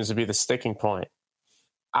that seems to be the sticking point.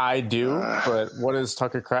 I do, but what does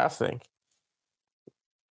Tucker Kraft think?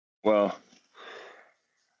 Well,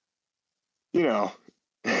 no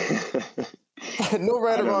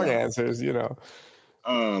right or wrong answers,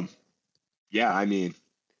 Yeah, I mean,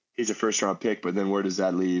 he's a first-round pick, but then where does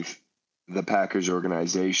that leave the Packers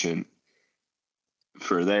organization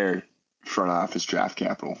for their front office draft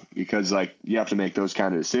capital? Because you have to make those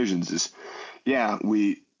kind of decisions. There's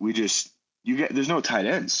no tight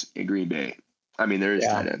ends in Green Bay. I mean, there is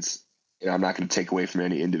tight ends. I'm not going to take away from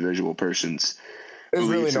any individual person's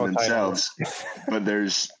beliefs in themselves, but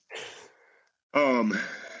there's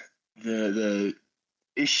the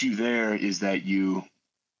issue there is that you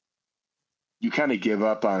kind of give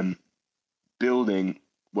up on building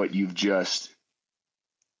what you've just.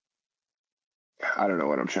 I don't know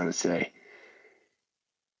what I'm trying to say.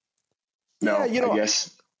 No, I guess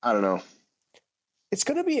I don't know. It's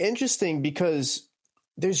going to be interesting because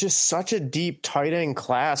there's just such a deep tight end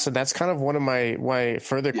class, and that's kind of one of my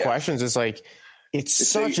further questions. Is it's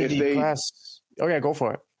such a deep class. Oh yeah, go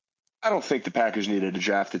for it. I don't think the Packers needed to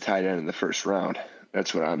draft a tight end in the first round.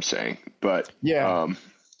 That's what I'm saying. But I'm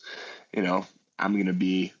going to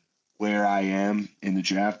be where I am in the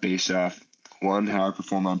draft based off 1, how I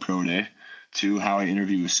perform on pro day, 2, how I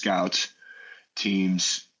interview with scouts,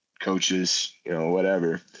 teams, coaches,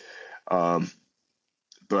 whatever. But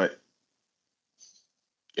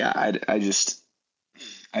yeah, I'd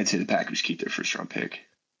say the Packers keep their first round pick.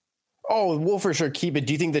 Oh, we'll for sure keep it.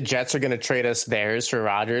 Do you think the Jets are going to trade us theirs for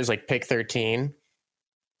Rodgers, pick 13?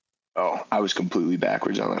 Oh, I was completely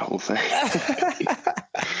backwards on that whole thing.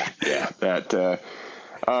 Yeah, that.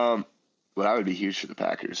 But I would be huge for the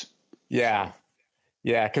Packers. Yeah,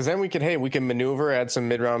 because then we can maneuver, add some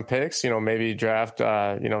mid-round picks. Maybe draft.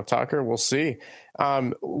 Tucker. We'll see.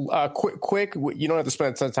 Quick. You don't have to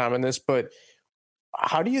spend a ton of time on this, but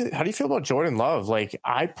how do you feel about Jordan Love?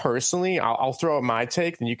 I personally, I'll throw out my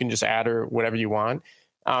take, and you can just add or whatever you want.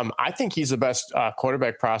 I think he's the best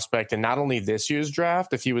quarterback prospect in not only this year's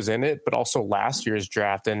draft, if he was in it, but also last year's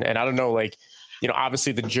draft. And I don't know,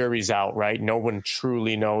 obviously the jury's out, right? No one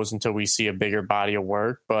truly knows until we see a bigger body of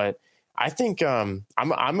work. But I think I'm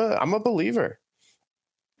a believer.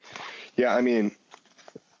 Yeah, I mean,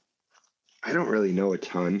 I don't really know a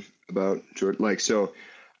ton about Jordan. So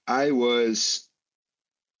I was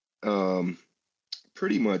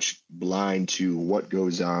pretty much blind to what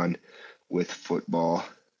goes on with football,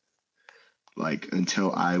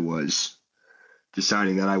 until I was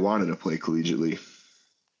deciding that I wanted to play collegiately.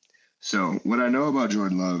 So what I know about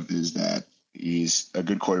Jordan Love is that he's a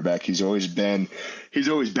good quarterback. He's always been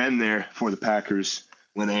there for the Packers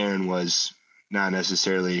when Aaron was not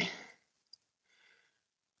necessarily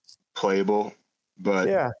playable, but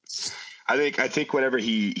yeah. I think whenever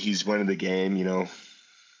he's winning the game, I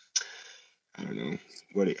don't know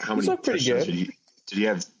how many touchdowns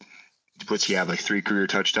what's he have, like 3 career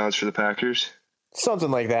touchdowns for the Packers?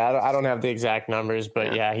 Something like that. I don't have the exact numbers,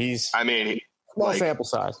 but yeah he's. I mean, small sample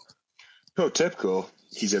size. Typical.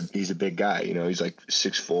 He's a big guy. You know, he's like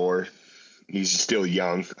 6'4". He's still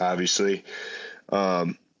young, obviously.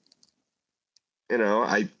 You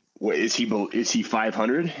know, is he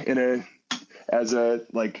 500 as a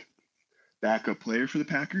like backup player for the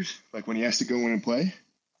Packers? Like when he has to go in and play?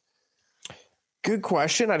 Good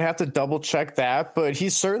question. I'd have to double check that, but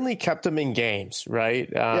he's certainly kept them in games, right?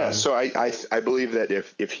 Yeah. So I believe that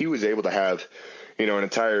if he was able to have, you know, an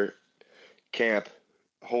entire camp,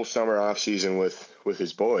 whole summer off season with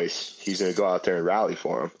his boys, he's going to go out there and rally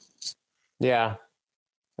for him. Yeah,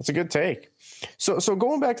 that's a good take. So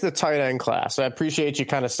going back to the tight end class, I appreciate you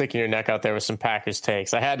kind of sticking your neck out there with some Packers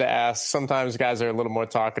takes. I had to ask. Sometimes guys are a little more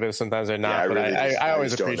talkative, sometimes they're not. Yeah, I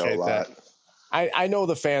always appreciate that. I know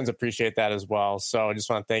the fans appreciate that as well. So I just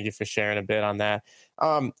want to thank you for sharing a bit on that.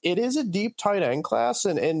 It is a deep tight end class,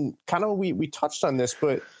 and kind of we touched on this,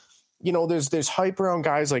 but you know, there's hype around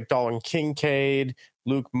guys like Dalton Kincaid,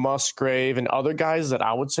 Luke Musgrave, and other guys that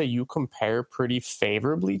I would say you compare pretty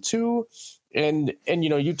favorably to. And you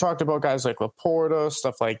know, you talked about guys like Laporta,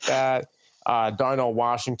 stuff like that. Darnell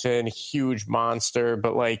Washington, huge monster.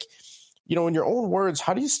 But like, you know, in your own words,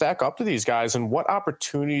 how do you stack up to these guys, and what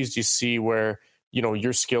opportunities do you see where, you know,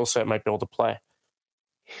 your skill set might be able to play?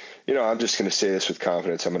 You know, I'm just going to say this with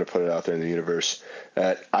confidence. I'm going to put it out there in the universe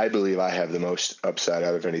that I believe I have the most upside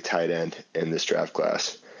out of any tight end in this draft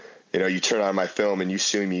class. You know, you turn on my film and you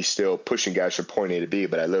see me still pushing guys from point A to B,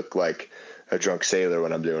 but I look like a drunk sailor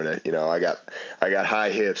when I'm doing it. You know, I got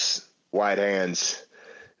high hips, wide hands.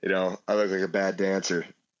 You know, I look like a bad dancer.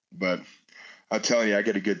 But I'll tell you, I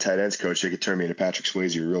get a good tight ends coach. They could turn me into Patrick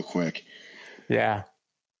Swayze real quick. Yeah.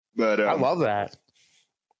 But I love that.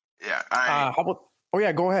 Yeah. How about? Oh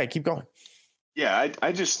yeah, go ahead. Keep going. Yeah,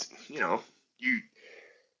 I just, you know,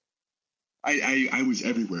 I was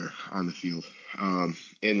everywhere on the field,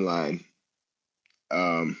 in line,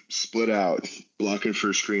 split out, blocking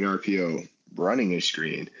for a screen RPO, running a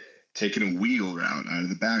screen, taking a wheel route out of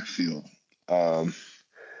the backfield,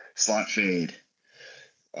 slot fade,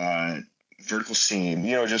 vertical seam,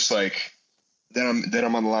 you know, just like then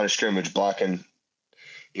I'm on the line of scrimmage blocking.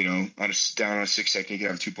 You know, down on a 6-second, you can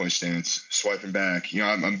have a 2-point stance, swiping back. You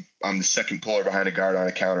know, I'm the second puller behind a guard on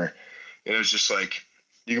a counter. And it was just like,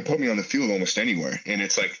 you can put me on the field almost anywhere. And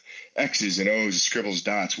it's like X's and O's, scribbles,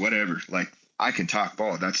 dots, whatever. Like, I can talk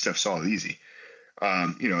ball. That stuff's all easy.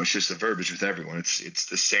 You know, it's just the verbiage with everyone. It's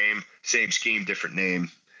the same scheme, different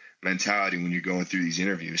name mentality when you're going through these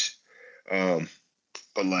interviews. But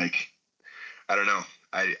like, I don't know.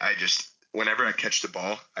 I just, whenever I catch the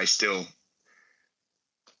ball, I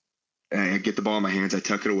get the ball in my hands, I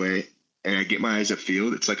tuck it away, and I get my eyes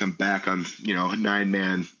upfield. It's like I'm back on, you know, a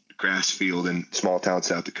 9-man grass field in small town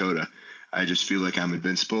South Dakota. I just feel like I'm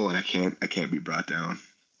invincible, and I can't be brought down.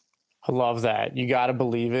 I love that. You got to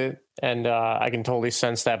believe it. And I can totally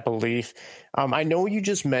sense that belief. I know you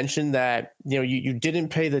just mentioned that, you know, you didn't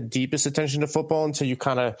pay the deepest attention to football until you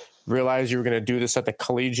kind of realized you were going to do this at the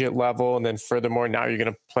collegiate level. And then furthermore, now you're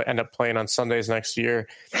going to end up playing on Sundays next year.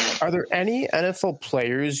 Are there any NFL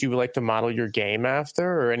players you would like to model your game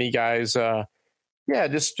after, or any guys?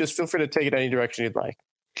 Just feel free to take it any direction you'd like.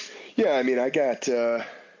 Yeah. I mean, I got, you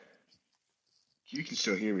can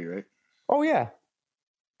still hear me, right? Oh yeah.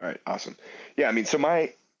 All right. Awesome. Yeah. I mean, so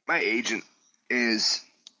my agent is,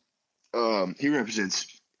 he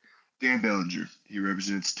represents Dan Bellinger. He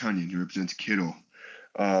represents Tunyon. He represents Kittle.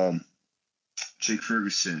 Jake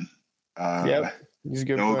Ferguson. He's a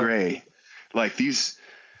good Noah player. Gray. Like these,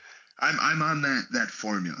 I'm on that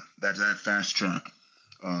formula, that fast track,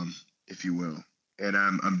 if you will. And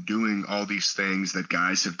I'm doing all these things that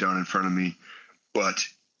guys have done in front of me, but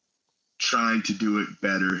trying to do it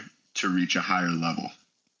better to reach a higher level.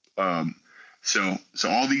 So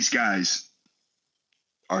all these guys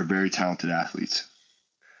are very talented athletes.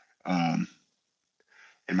 And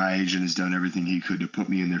my agent has done everything he could to put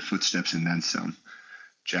me in their footsteps and then some.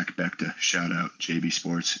 Jack Becta, shout out, JB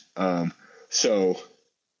Sports. So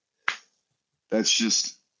that's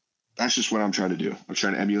just what I'm trying to do. I'm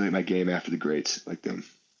trying to emulate my game after the greats like them.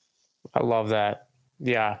 I love that.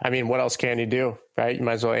 Yeah. I mean, what else can you do, right? You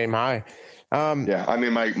might as well aim high. Yeah. I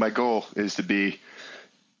mean, my goal is to be,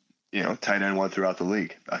 you know, tight end 1 throughout the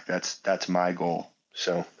league. Like that's my goal.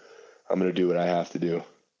 So I'm going to do what I have to do.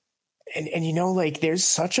 And you know, like there's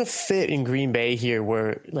such a fit in Green Bay here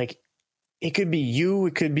where like it could be you,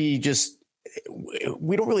 it could be just,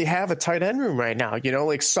 we don't really have a tight end room right now. You know,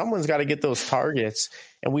 like someone's got to get those targets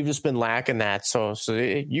and we've just been lacking that. So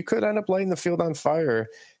you could end up lighting the field on fire.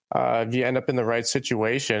 if you end up in the right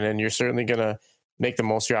situation, and you're certainly going to make the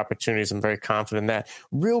most of your opportunities. I'm very confident in that.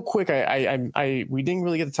 Real quick, we didn't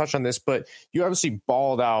really get to touch on this, but you obviously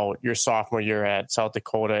balled out your sophomore year at South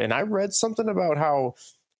Dakota, and I read something about how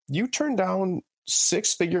you turned down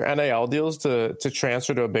 6-figure NIL deals to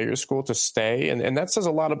transfer to a bigger school to stay, and that says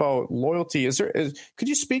a lot about loyalty. Could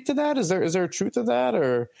you speak to that? Is there a truth to that,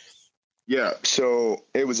 or? Yeah, so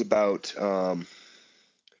it was about it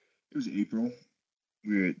was April.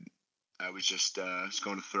 I was just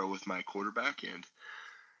going to throw with my quarterback, and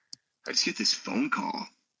I just get this phone call,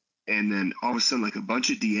 and then all of a sudden, like a bunch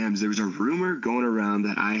of DMs. There was a rumor going around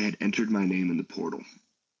that I had entered my name in the portal,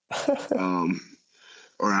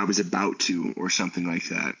 or I was about to, or something like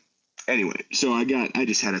that. Anyway, so I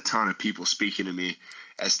just had a ton of people speaking to me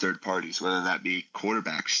as third parties, whether that be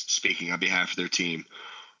quarterbacks speaking on behalf of their team,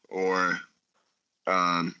 or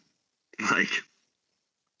like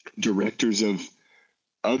directors of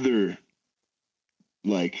other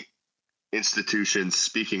like institutions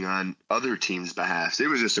speaking on other teams' behalf. It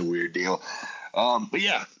was just a weird deal. But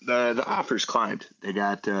yeah, the offers climbed. They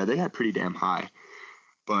got pretty damn high.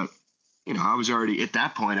 But you know, I was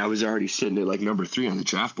already sitting at like number 3 on the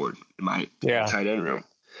draft board in my tight end room.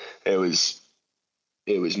 It was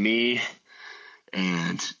me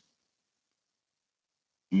and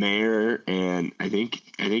Mayer, and I think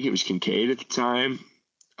it was Kincaid at the time,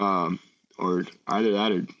 or either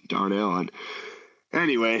that or Darnell. And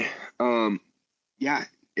anyway,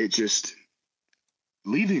 it just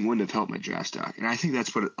leaving wouldn't have helped my draft stock, and I think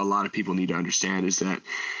that's what a lot of people need to understand, is that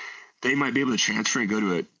they might be able to transfer and go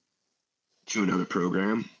to another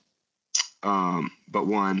program. But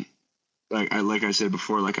one, like I said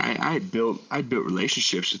before, like I built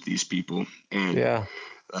relationships with these people, and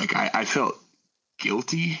like I felt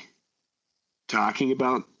guilty talking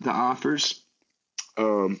about the offers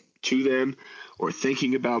to them, or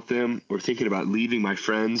thinking about them, or thinking about leaving my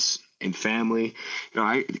friends and family. You know,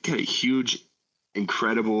 I got a huge,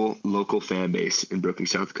 incredible local fan base in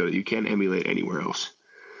Brookings, South Dakota. You can't emulate anywhere else.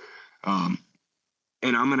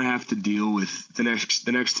 And I'm gonna have to deal with the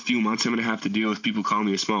next few months. I'm gonna have to deal with people calling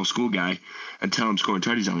me a small school guy until I'm scoring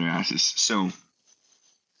touchdowns on their asses. So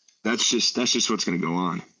that's just what's gonna go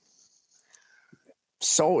on.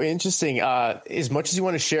 So interesting. As much as you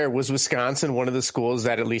want to share, was Wisconsin one of the schools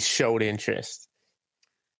that at least showed interest?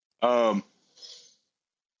 I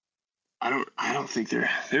don't think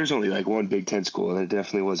there's only like one Big Ten school, and it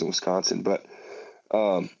definitely wasn't Wisconsin. But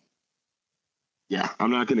yeah, I'm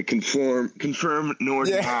not going to confirm nor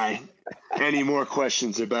deny any more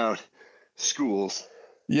questions about schools.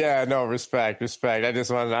 Yeah, no, respect. I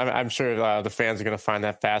just wanted, I'm sure the fans are going to find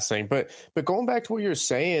that fascinating. But going back to what you're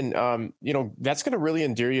saying, you know, that's going to really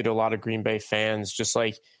endear you to a lot of Green Bay fans. Just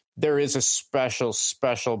like there is a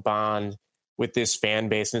special bond with this fan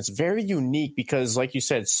base. And it's very unique because, like you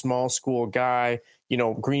said, small school guy, you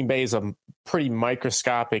know, Green Bay is a pretty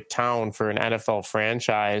microscopic town for an NFL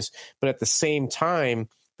franchise. But at the same time,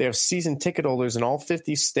 they have season ticket holders in all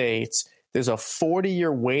 50 states. There's a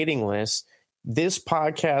 40-year waiting list. This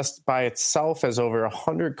podcast by itself has over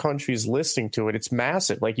 100 countries listening to it. It's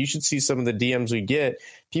massive. Like, you should see some of the DMs we get.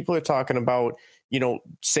 People are talking about, you know,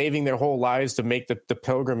 saving their whole lives to make the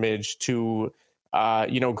pilgrimage to,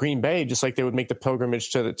 you know, Green Bay, just like they would make the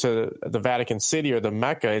pilgrimage to the Vatican City or the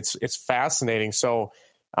Mecca. It's fascinating. So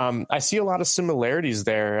I see a lot of similarities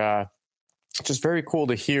there. Just very cool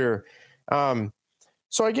to hear.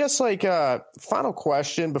 So I guess, like, final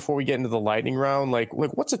question before we get into the lightning round, like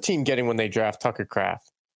what's a team getting when they draft Tucker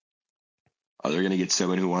Kraft? Oh, they're going to get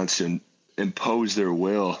someone who wants to impose their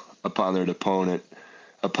will upon their opponent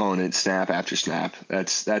snap after snap.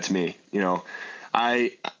 That's me. You know,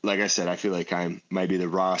 like I said, I feel like I might be the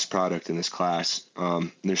rawest product in this class.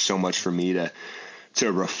 There's so much for me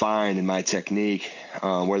to refine in my technique,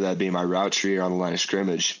 whether that be my route tree or on the line of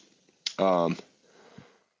scrimmage.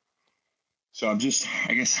 So I guess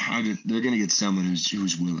they're going to get someone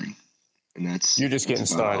who's willing, and you're just getting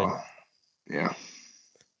started. Yeah.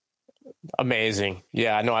 Amazing.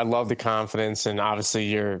 Yeah, no, I love the confidence, and obviously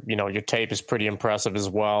your tape is pretty impressive as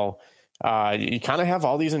well. You kind of have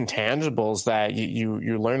all these intangibles that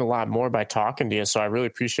you learn a lot more by talking to you. So I really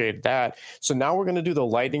appreciate that. So now we're going to do the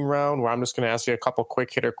lightning round, where I'm just going to ask you a couple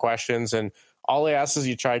quick hitter questions, and all I ask is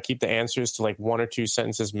you try to keep the answers to like 1 or 2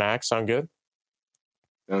 sentences max. Sound good?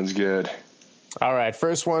 Sounds good. All right.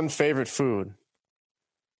 First one, favorite food?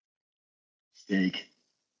 Steak.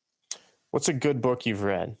 What's a good book you've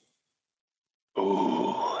read?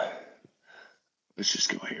 Oh, let's just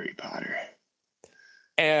go Harry Potter.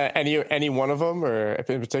 Any one of them, or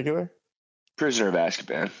in particular? Prisoner of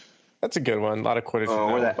Azkaban. That's a good one. A lot of Quidditch.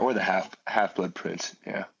 Oh, or the Half-Blood Prince.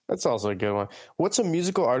 Yeah. That's also a good one. What's a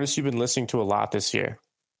musical artist you've been listening to a lot this year?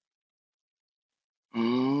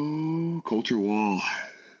 Oh, Coulter Wall.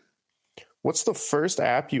 What's the first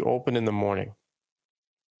app you open in the morning?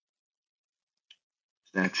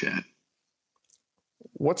 Snapchat.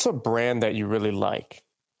 What's a brand that you really like?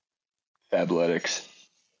 Fabletics.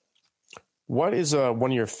 What is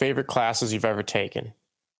one of your favorite classes you've ever taken?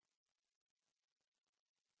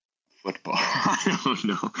 Football. I don't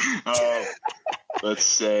know. Let's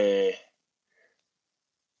say.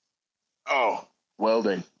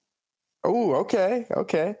 Welding. Oh, okay.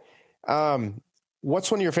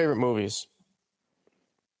 What's one of your favorite movies?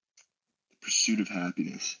 The Pursuit of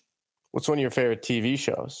Happiness. What's one of your favorite TV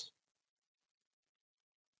shows?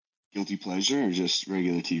 Guilty pleasure or just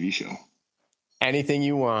regular TV show? Anything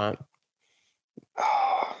you want.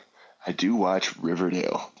 I do watch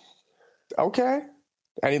Riverdale. Okay.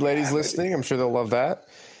 Any ladies listening? I'm sure they'll love that.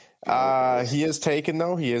 He is taken,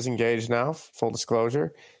 though. He is engaged now, full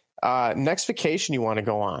disclosure. Next vacation you want to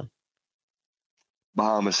go on?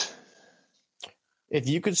 Bahamas. If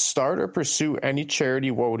you could start or pursue any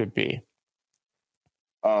charity, what would it be?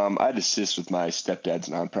 I'd assist with my stepdad's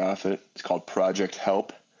nonprofit. It's called Project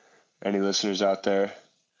Help. Any listeners out there?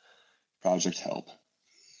 Project Help.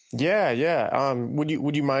 Yeah.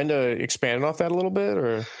 Would you mind expanding off that a little bit,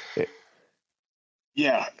 or?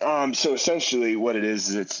 Yeah. So essentially, what it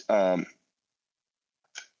is it's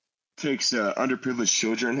takes underprivileged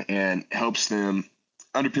children and helps them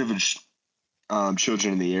underprivileged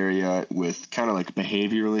children in the area with kind of like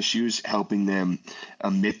behavioral issues, helping them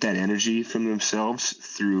emit that energy from themselves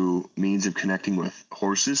through means of connecting with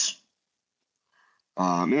horses.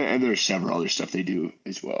 And there's several other stuff they do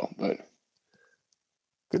as well, but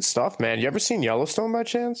good stuff, man. You ever seen Yellowstone by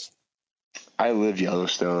chance? I lived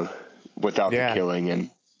Yellowstone without the killing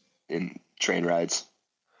and train rides.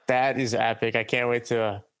 That is epic. I can't wait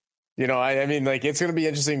to, I mean, like, it's going to be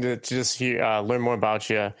interesting to just learn more about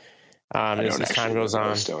you as time goes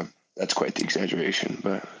on. That's quite the exaggeration,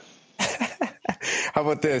 but. How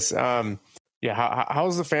about this?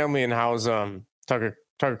 How's the family and how's Tucker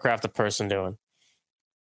Kraft, the person, doing?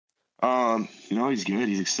 He's good.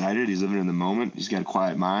 He's excited. He's living in the moment. He's got a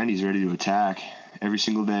quiet mind. He's ready to attack every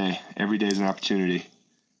single day. Every day is an opportunity.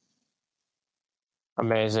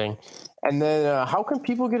 Amazing. And then how can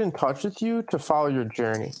people get in touch with you to follow your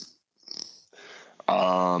journey?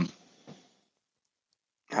 I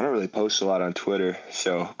don't really post a lot on Twitter.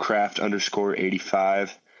 So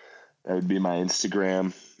Kraft_85. That would be my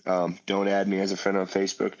Instagram. Don't add me as a friend on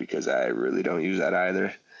Facebook because I really don't use that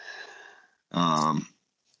either.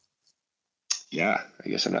 Yeah, I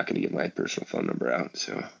guess I'm not going to get my personal phone number out.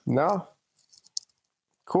 So no.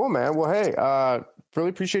 Cool, man. Well, hey, really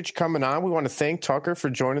appreciate you coming on. We want to thank Tucker for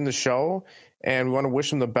joining the show, and we want to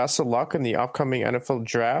wish him the best of luck in the upcoming NFL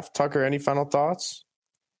draft. Tucker, any final thoughts?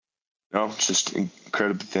 No, just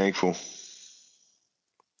incredibly thankful.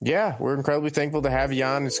 Yeah, we're incredibly thankful to have you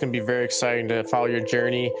on. It's going to be very exciting to follow your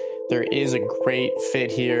journey. There is a great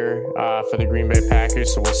fit here for the Green Bay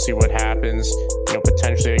Packers, so we'll see what happens.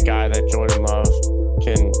 Potentially a guy that Jordan Love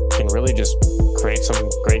can really just create some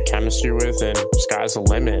great chemistry with, and sky's the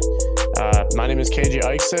limit. My name is KJ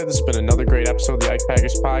Eichstead. This has been another great episode of the Ike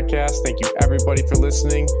Packers podcast. Thank you, everybody, for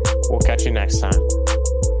listening. We'll catch you next time.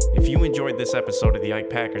 If you enjoyed this episode of the Ike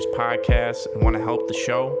Packers podcast and want to help the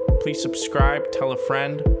show, please subscribe, tell a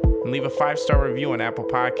friend, and leave a 5-star review on Apple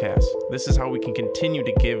Podcasts. This is how we can continue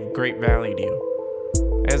to give great value to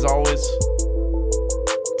you. As always,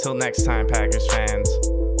 till next time, Packers fans,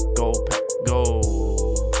 go Pack, go.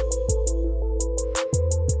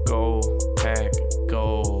 Go Pack,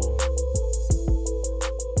 go.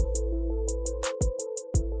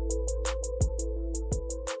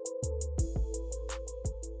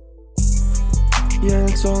 Yeah,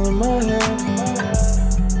 it's all in my head.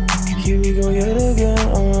 Here we go yet again,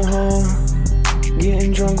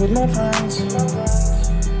 Getting drunk with my friends,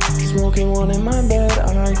 smoking one in my bed,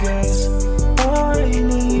 I guess. I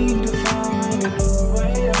need to find a new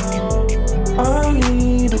way out. I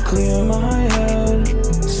need to clear my head.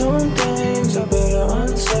 Some things are better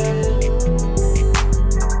unsaid.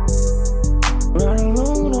 Ride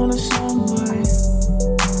alone on a subway.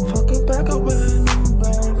 Fuck it back up and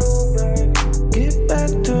get back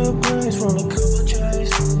to the place, roll a couple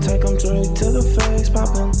J's, take them straight to the face,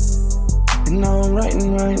 poppin'. And now I'm writing.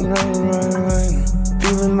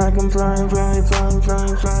 Feeling like I'm flying.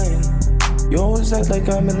 You always act like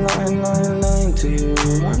I've been lying to you.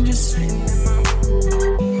 I'm just saying in my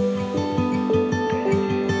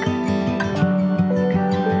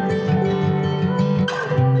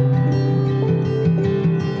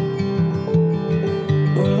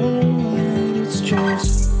it's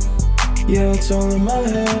just Yeah, it's all in my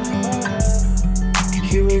head.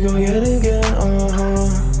 Here we go yet again,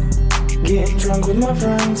 Getting drunk with my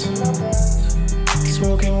friends,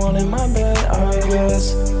 smoking one in my bed, I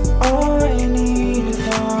guess. I need to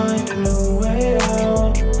find a new way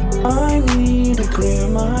out. I need to clear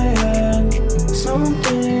my